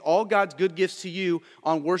and use all God's good gifts to you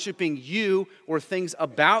on worshiping you or things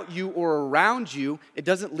about you or around you, it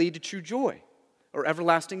doesn't lead to true joy or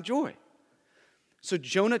everlasting joy. So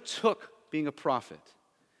Jonah took being a prophet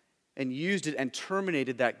and used it and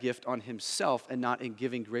terminated that gift on himself and not in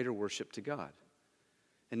giving greater worship to God.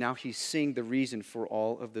 And now he's seeing the reason for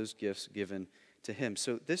all of those gifts given to him.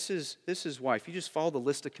 So this is why, if you just follow the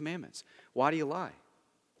list of commandments, why do you lie?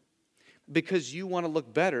 Because you want to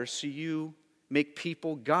look better, so you make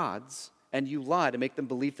people gods and you lie to make them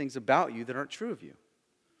believe things about you that aren't true of you.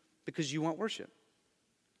 Because you want worship.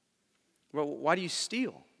 Well, why do you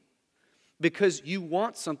steal? Because you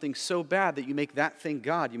want something so bad that you make that thing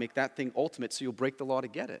God, you make that thing ultimate, so you'll break the law to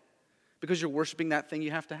get it. Because you're worshiping that thing you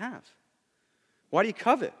have to have. Why do you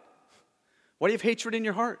covet? Why do you have hatred in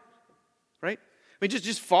your heart? Right? I mean,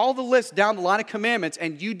 just follow the list down the line of commandments,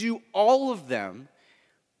 and you do all of them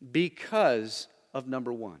because of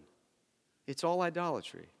number one. It's all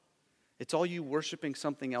idolatry. It's all you worshiping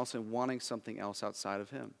something else and wanting something else outside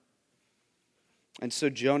of him. And so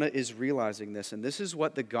Jonah is realizing this, and this is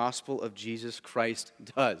what the gospel of Jesus Christ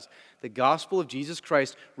does. The gospel of Jesus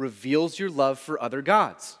Christ reveals your love for other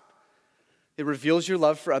gods. It reveals your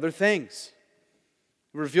love for other things.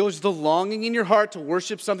 It reveals the longing in your heart to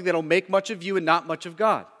worship something that will make much of you and not much of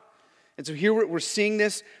God. And so here we're seeing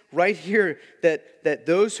this right here, that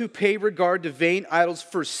those who pay regard to vain idols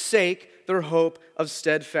forsake their hope of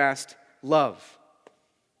steadfast love.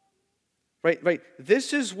 Right.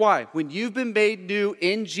 This is why when you've been made new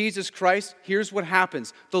in Jesus Christ, here's what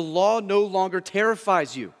happens. The law no longer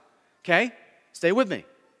terrifies you. Okay? Stay with me.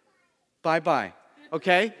 Bye-bye.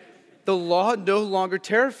 Okay? The law no longer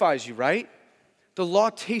terrifies you, right? The law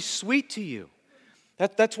tastes sweet to you.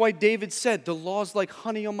 That's why David said, the law is like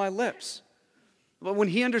honey on my lips. But when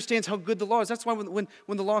he understands how good the law is, that's why when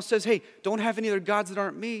the law says, hey, don't have any other gods that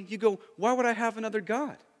aren't me, you go, why would I have another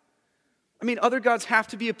God? I mean, other gods have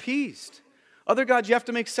to be appeased. Other gods you have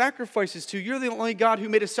to make sacrifices to. You're the only God who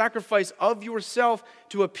made a sacrifice of yourself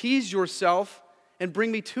to appease yourself and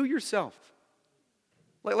bring me to yourself.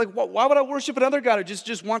 Why would I worship another God who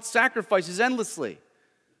just wants sacrifices endlessly?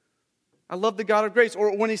 I love the God of grace.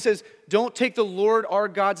 Or when he says, don't take the Lord our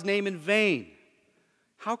God's name in vain.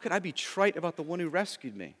 How could I be trite about the one who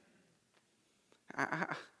rescued me?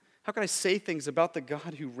 How can I say things about the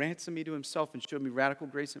God who ransomed me to himself and showed me radical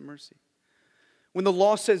grace and mercy? When the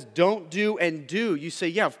law says don't do and do, you say,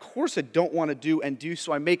 yeah, of course I don't want to do and do,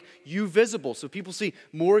 so I make you visible so people see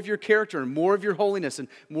more of your character and more of your holiness and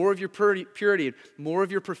more of your purity and more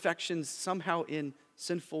of your perfections somehow in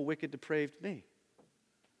sinful, wicked, depraved me.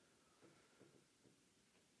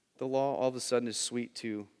 The law all of a sudden is sweet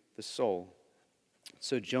to the soul.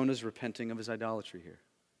 So Jonah's repenting of his idolatry here.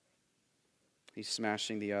 He's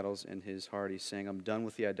smashing the idols in his heart. He's saying, I'm done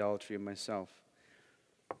with the idolatry of myself.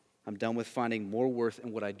 I'm done with finding more worth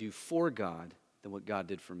in what I do for God than what God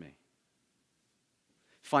did for me.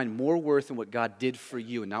 Find more worth in what God did for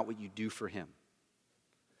you and not what you do for him.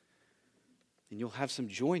 And you'll have some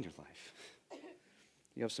joy in your life.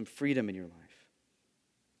 You'll have some freedom in your life.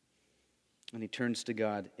 And he turns to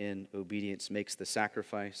God in obedience, makes the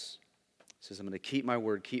sacrifice, says, I'm going to keep my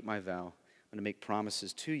word, keep my vow. I'm going to make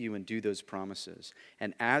promises to you and do those promises.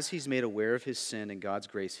 And as he's made aware of his sin and God's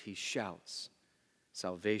grace, he shouts,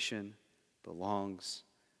 salvation belongs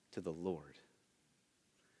to the Lord.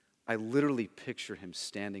 I literally picture him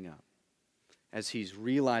standing up as he's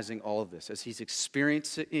realizing all of this, as he's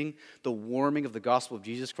experiencing the warming of the gospel of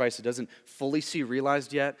Jesus Christ that doesn't fully see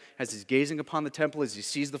realized yet, as he's gazing upon the temple, as he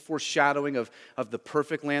sees the foreshadowing of the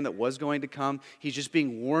perfect land that was going to come. He's just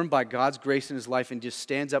being warmed by God's grace in his life and just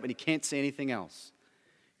stands up and he can't say anything else.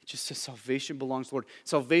 He just says, salvation belongs to the Lord.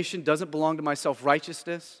 Salvation doesn't belong to my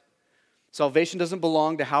self-righteousness. Salvation doesn't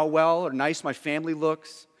belong to how well or nice my family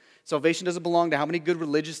looks. Salvation doesn't belong to how many good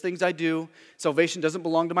religious things I do. Salvation doesn't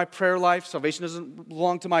belong to my prayer life. Salvation doesn't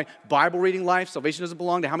belong to my Bible reading life. Salvation doesn't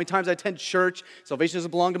belong to how many times I attend church. Salvation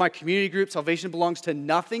doesn't belong to my community group. Salvation belongs to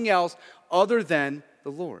nothing else other than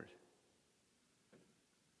the Lord.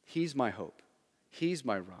 He's my hope. He's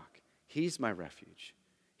my rock. He's my refuge.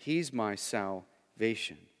 He's my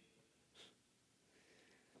salvation.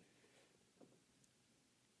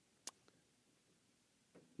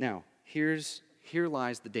 Now, here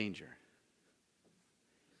lies the danger.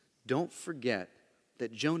 Don't forget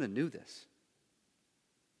that Jonah knew this.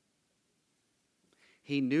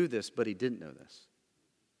 He knew this, but he didn't know this.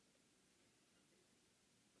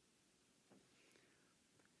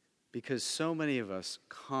 Because so many of us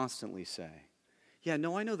constantly say, yeah,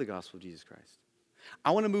 no, I know the gospel of Jesus Christ. I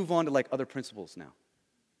want to move on to like other principles now.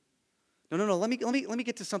 No, let me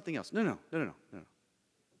get to something else. No.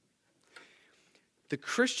 The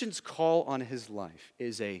Christian's call on his life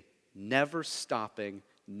is a never-stopping,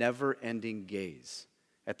 never-ending gaze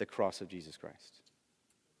at the cross of Jesus Christ.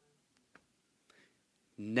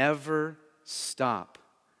 Never stop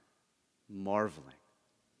marveling.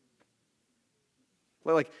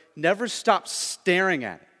 Like, never stop staring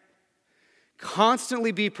at it.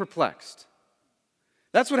 Constantly be perplexed.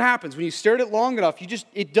 That's what happens when you stare at it long enough.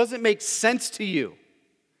 It doesn't make sense to you.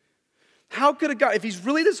 How could a God, if he's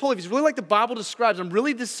really this holy, if he's really like the Bible describes, I'm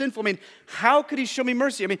really this sinful, how could he show me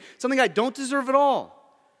mercy? Something I don't deserve at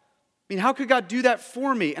all. How could God do that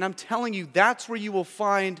for me? And I'm telling you, that's where you will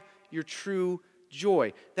find your true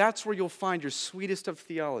joy. That's where you'll find your sweetest of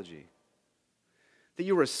theology. That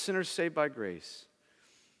you were a sinner saved by grace.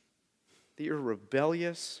 That you're a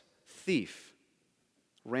rebellious thief,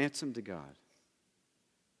 ransomed to God.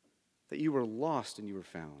 That you were lost and you were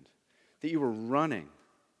found. That you were running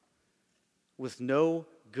with no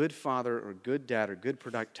good father or good dad or good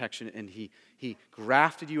protection, and he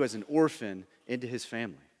grafted you as an orphan into his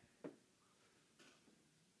family.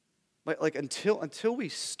 Like until we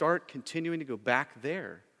start continuing to go back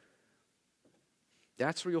there,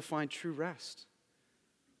 that's where you'll find true rest.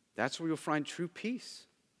 That's where you'll find true peace.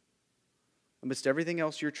 Amidst everything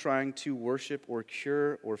else you're trying to worship or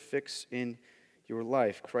cure or fix in your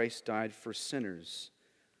life, Christ died for sinners,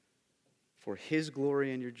 for his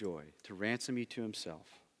glory and your joy, to ransom you to himself.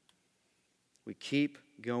 We keep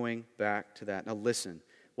going back to that. Now listen,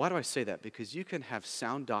 Why do I say that? Because you can have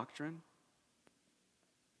sound doctrine.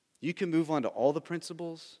 You can move on to all the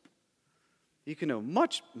principles. You can know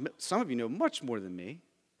much, some of you know much more than me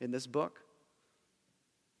in this book.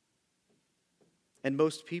 And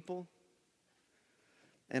most people.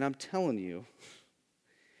 And I'm telling you,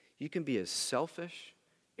 you can be as selfish,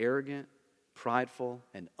 arrogant, prideful,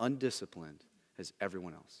 and undisciplined as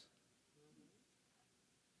everyone else.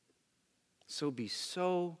 So be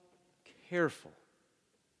so careful.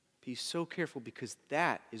 Be so careful, because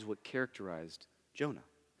that is what characterized Jonah.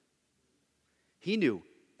 He knew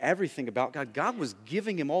everything about God. God was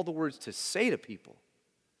giving him all the words to say to people.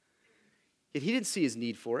 Yet he didn't see his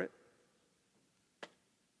need for it.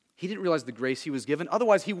 He didn't realize the grace he was given.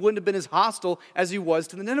 Otherwise, he wouldn't have been as hostile as he was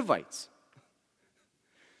to the Ninevites.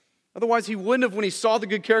 Otherwise, he wouldn't have, when he saw the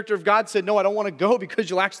good character of God, said, no, I don't want to go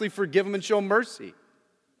because you'll actually forgive him and show him mercy.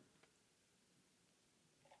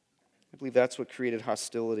 I believe that's what created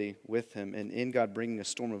hostility with him. And in God bringing a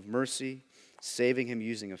storm of mercy, saving him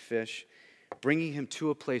using a fish, bringing him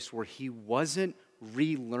to a place where he wasn't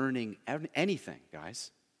relearning anything,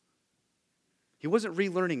 guys. He wasn't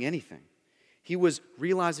relearning anything. He was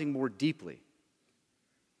realizing more deeply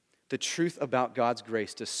the truth about God's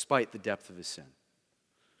grace despite the depth of his sin.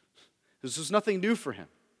 This was nothing new for him.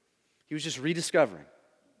 He was just rediscovering.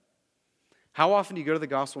 How often do you go to the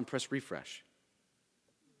gospel and press refresh?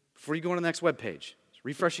 Before you go on to the next web page,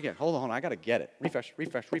 refresh again. Hold on, I got to get it. Refresh.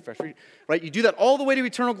 Right? You do that all the way to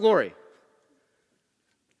eternal glory.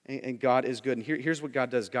 And God is good. And here's what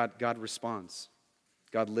God does. God responds.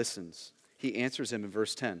 God listens. He answers him in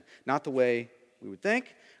verse 10. Not the way we would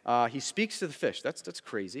think. He speaks to the fish. That's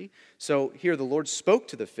crazy. So here the Lord spoke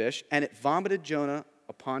to the fish, and it vomited Jonah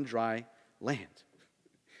upon dry land.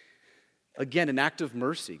 Again, an act of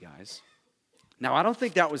mercy, guys. Now, I don't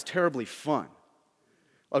think that was terribly fun.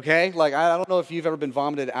 Okay? Like, I don't know if you've ever been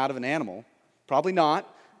vomited out of an animal. Probably not.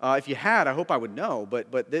 If you had, I hope I would know.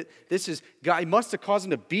 But this is, God, he must have caused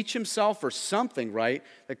him to beach himself or something, right?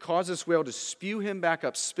 That caused this whale to spew him back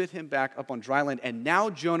up, spit him back up on dry land. And now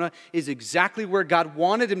Jonah is exactly where God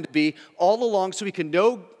wanted him to be all along, so he can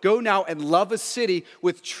go now and love a city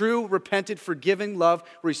with true, repentant, forgiving love,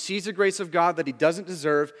 where he sees the grace of God that he doesn't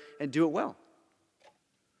deserve, and do it well.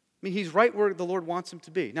 I mean, he's right where the Lord wants him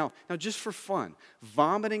to be. Now, just for fun,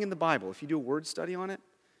 vomiting in the Bible, if you do a word study on it,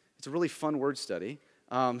 it's a really fun word study.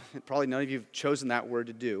 Probably none of you have chosen that word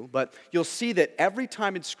to do, but you'll see that every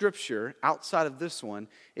time in Scripture, outside of this one,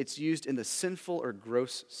 it's used in the sinful or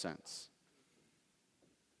gross sense.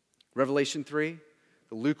 Revelation 3,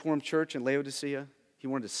 the lukewarm church in Laodicea, he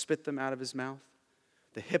wanted to spit them out of his mouth.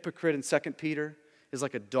 The hypocrite in 2 Peter is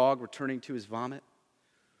like a dog returning to his vomit.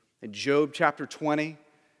 In Job chapter 20,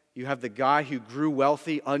 you have the guy who grew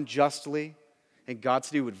wealthy unjustly, and God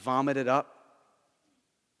said he would vomit it up.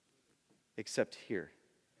 Except here.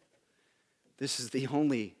 This is the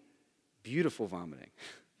only beautiful vomiting.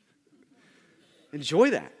 Enjoy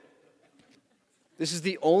that. This is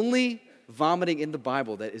the only vomiting in the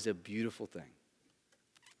Bible that is a beautiful thing.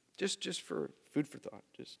 Just for food for thought,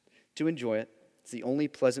 just to enjoy it. It's the only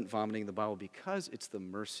pleasant vomiting in the Bible because it's the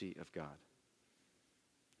mercy of God.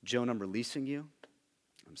 Jonah, I'm releasing you.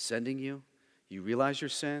 I'm sending you. You realize your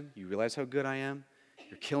sin. You realize how good I am.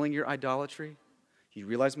 You're killing your idolatry. You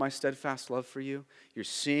realize my steadfast love for you. You're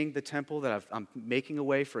seeing the temple that I'm making a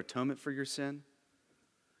way for atonement for your sin.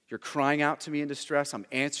 You're crying out to me in distress. I'm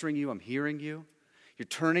answering you. I'm hearing you. You're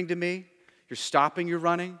turning to me. You're stopping your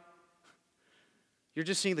running. You're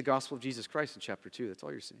just seeing the gospel of Jesus Christ in chapter 2. That's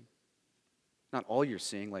all you're seeing. Not all you're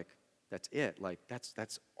seeing, like that's it. Like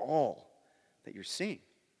that's all that you're seeing.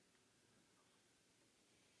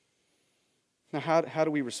 Now, how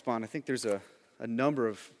do we respond? I think there's a number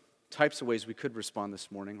of types of ways we could respond this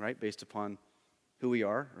morning, right? Based upon who we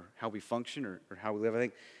are or how we function or how we live. I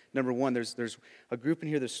think, number one, there's a group in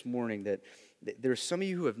here this morning that there's some of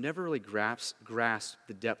you who have never really grasped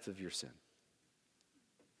the depth of your sin.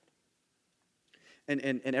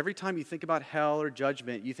 And every time you think about hell or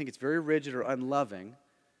judgment, you think it's very rigid or unloving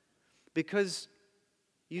because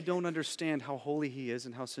you don't understand how holy he is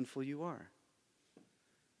and how sinful you are.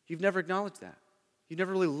 You've never acknowledged that. You've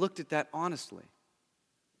never really looked at that honestly.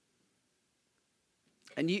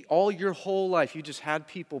 And all your whole life, you just had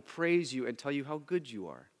people praise you and tell you how good you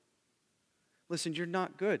are. Listen, you're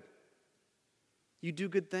not good. You do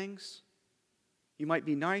good things. You might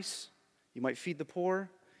be nice. You might feed the poor.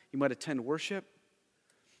 You might attend worship.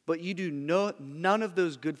 But you do none of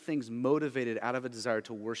those good things motivated out of a desire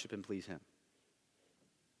to worship and please him.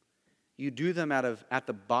 You do them at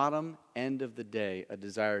the bottom end of the day, a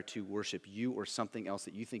desire to worship you or something else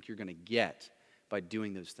that you think you're going to get by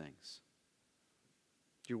doing those things.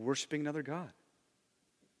 You're worshiping another God.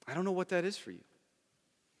 I don't know what that is for you.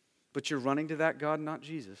 But you're running to that God, not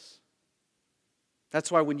Jesus. That's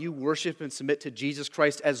why when you worship and submit to Jesus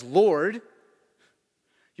Christ as Lord,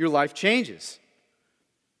 your life changes.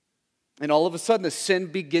 And all of a sudden, the sin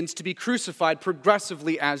begins to be crucified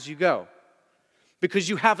progressively as you go. Because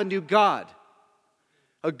you have a new God.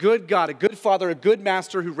 A good God, a good Father, a good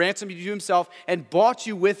Master who ransomed you to himself and bought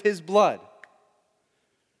you with his blood.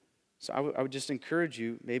 So I would just encourage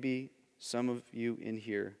you, maybe some of you in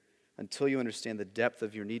here, until you understand the depth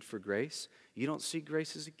of your need for grace, you don't see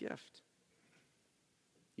grace as a gift.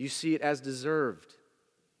 You see it as deserved,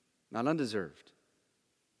 not undeserved.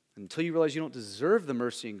 Until you realize you don't deserve the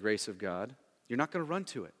mercy and grace of God, you're not going to run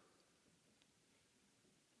to it.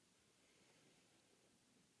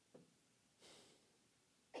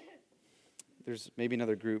 There's maybe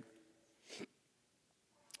another group.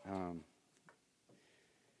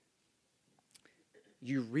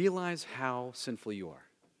 You realize how sinful you are.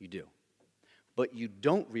 You do. But you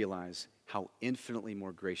don't realize how infinitely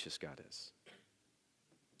more gracious God is.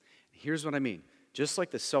 Here's what I mean. Just like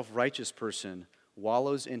the self-righteous person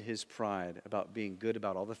wallows in his pride about being good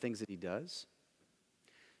about all the things that he does,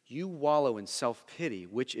 you wallow in self-pity,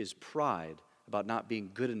 which is pride about not being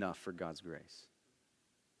good enough for God's grace.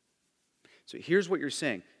 So here's what you're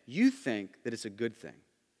saying. You think that it's a good thing.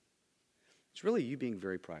 It's really you being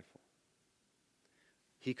very prideful.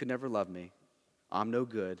 He could never love me. I'm no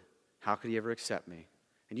good. How could he ever accept me?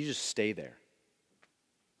 And you just stay there.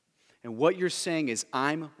 And what you're saying is,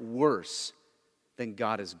 I'm worse than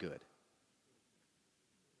God is good.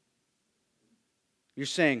 You're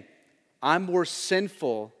saying, I'm more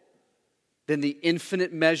sinful than the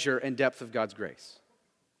infinite measure and depth of God's grace.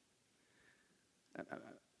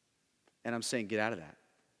 And I'm saying, get out of that.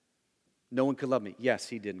 No one could love me. Yes,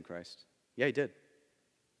 he did in Christ. Yeah, he did.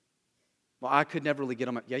 Well, I could never really get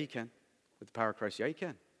on my... Yeah, you can. With the power of Christ. Yeah, you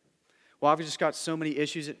can. Well, I've just got so many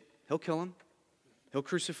issues that he'll kill him. He'll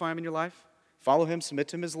crucify him in your life. Follow him, submit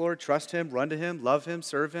to him as Lord, trust him, run to him, love him,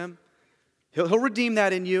 serve him. He'll redeem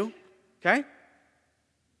that in you, okay?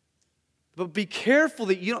 But be careful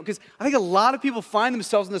that you don't, because I think a lot of people find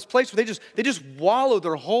themselves in this place where they just wallow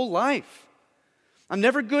their whole life. I'm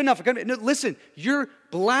never good enough. No, listen, you're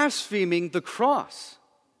blaspheming the cross.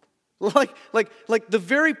 Like the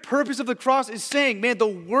very purpose of the cross is saying, man, the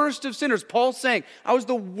worst of sinners. Paul's saying, I was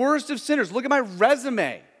the worst of sinners. Look at my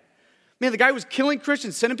resume. Man, the guy was killing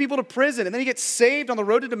Christians, sending people to prison, and then he gets saved on the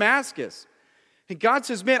road to Damascus. And God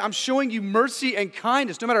says, man, I'm showing you mercy and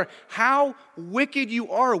kindness, no matter how wicked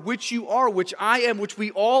you are, which I am, which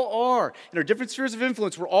we all are. In our different spheres of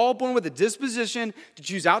influence, we're all born with a disposition to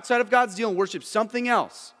choose outside of God's deal and worship something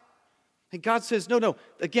else. And God says, no.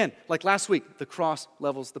 Again, like last week, the cross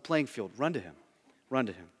levels the playing field. Run to him. Run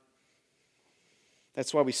to him.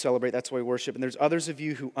 That's why we celebrate. That's why we worship. And there's others of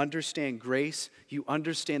you who understand grace. You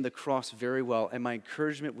understand the cross very well. And my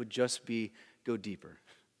encouragement would just be, go deeper.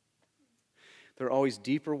 There are always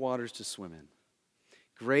deeper waters to swim in.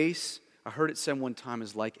 Grace, I heard it said one time,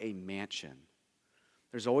 is like a mansion.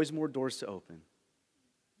 There's always more doors to open.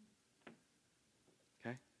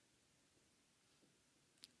 Okay?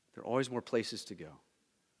 There are always more places to go.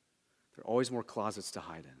 There are always more closets to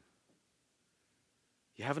hide in.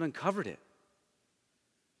 You haven't uncovered it.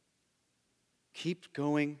 Keep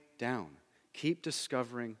going down. Keep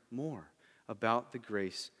discovering more about the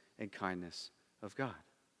grace and kindness of God.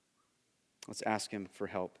 Let's ask him for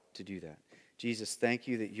help to do that. Jesus, thank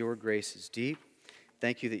you that your grace is deep.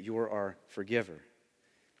 Thank you that you're our forgiver.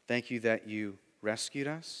 Thank you that you rescued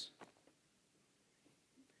us.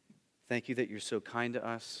 Thank you that you're so kind to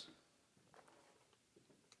us.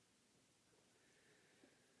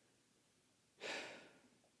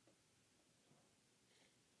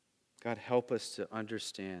 God, help us to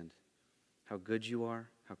understand how good you are,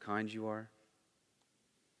 how kind you are.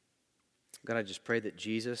 God, I just pray that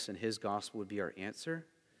Jesus and his gospel would be our answer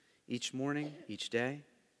each morning, each day.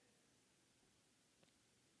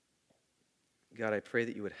 God, I pray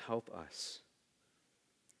that you would help us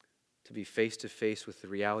to be face to face with the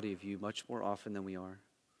reality of you much more often than we are.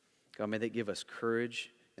 God, may that give us courage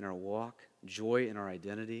in our walk, joy in our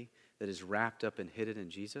identity that is wrapped up and hidden in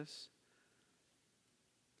Jesus.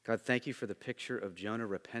 God, thank you for the picture of Jonah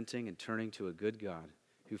repenting and turning to a good God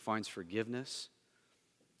who finds forgiveness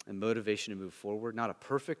and motivation to move forward. Not a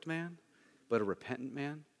perfect man, but a repentant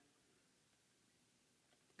man.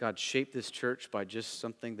 God, shape this church by just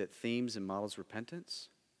something that themes and models repentance.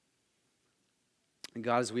 And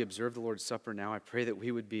God, as we observe the Lord's Supper now, I pray that we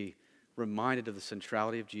would be reminded of the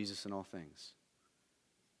centrality of Jesus in all things.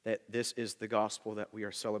 That this is the gospel that we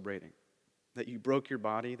are celebrating. That you broke your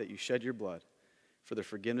body, that you shed your blood, for the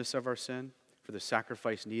forgiveness of our sin, for the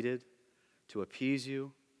sacrifice needed to appease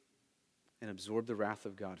you and absorb the wrath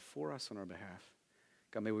of God for us on our behalf.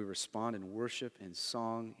 God, may we respond in worship and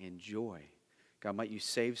song and joy. God, might you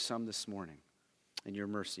save some this morning in your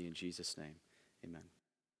mercy in Jesus' name. Amen.